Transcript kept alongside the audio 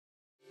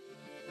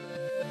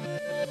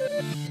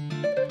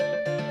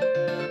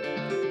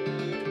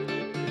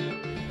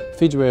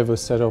Fijowave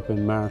was set up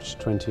in March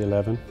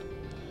 2011.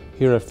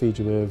 Here at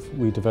Fijowave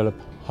we develop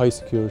high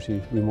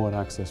security remote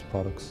access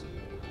products,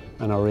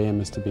 and our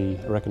aim is to be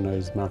a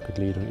recognised market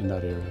leader in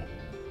that area.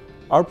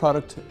 Our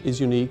product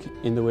is unique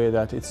in the way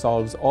that it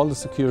solves all the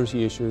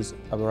security issues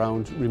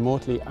around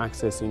remotely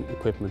accessing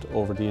equipment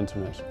over the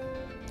internet.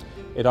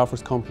 It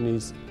offers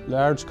companies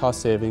large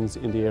cost savings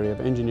in the area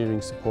of engineering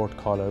support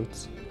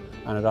callouts,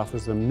 and it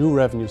offers them new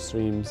revenue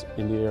streams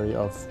in the area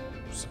of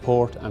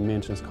support and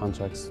maintenance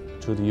contracts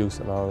through the use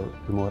of our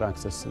remote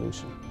access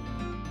solution.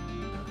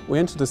 We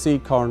entered the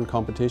Seedcorn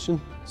competition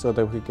so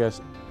that we could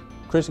get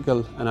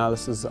critical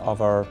analysis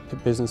of our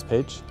business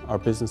pitch, our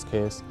business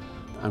case,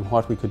 and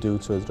what we could do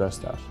to address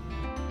that.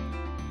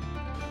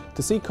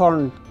 The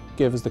Seedcorn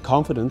gave us the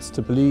confidence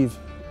to believe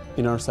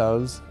in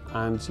ourselves,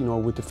 and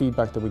with the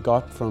feedback that we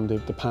got from the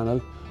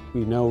panel,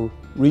 we now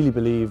really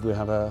believe we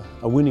have a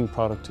winning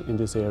product in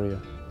this area.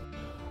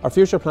 Our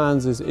future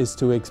plans is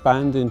to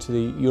expand into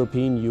the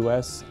European,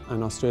 US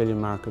and Australian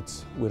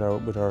markets with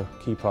our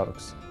key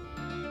products.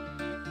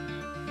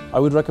 I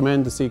would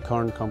recommend the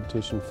Seedcorn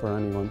competition for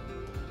anyone.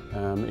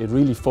 It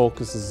really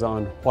focuses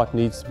on what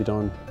needs to be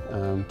done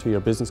to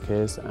your business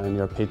case and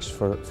your pitch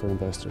for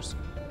investors.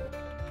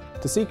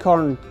 The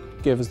Seedcorn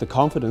gave us the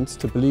confidence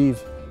to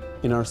believe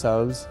in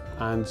ourselves,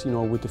 and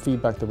with the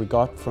feedback that we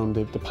got from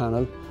the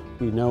panel,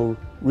 we now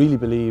really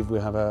believe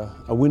we have a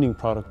winning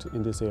product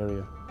in this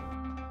area.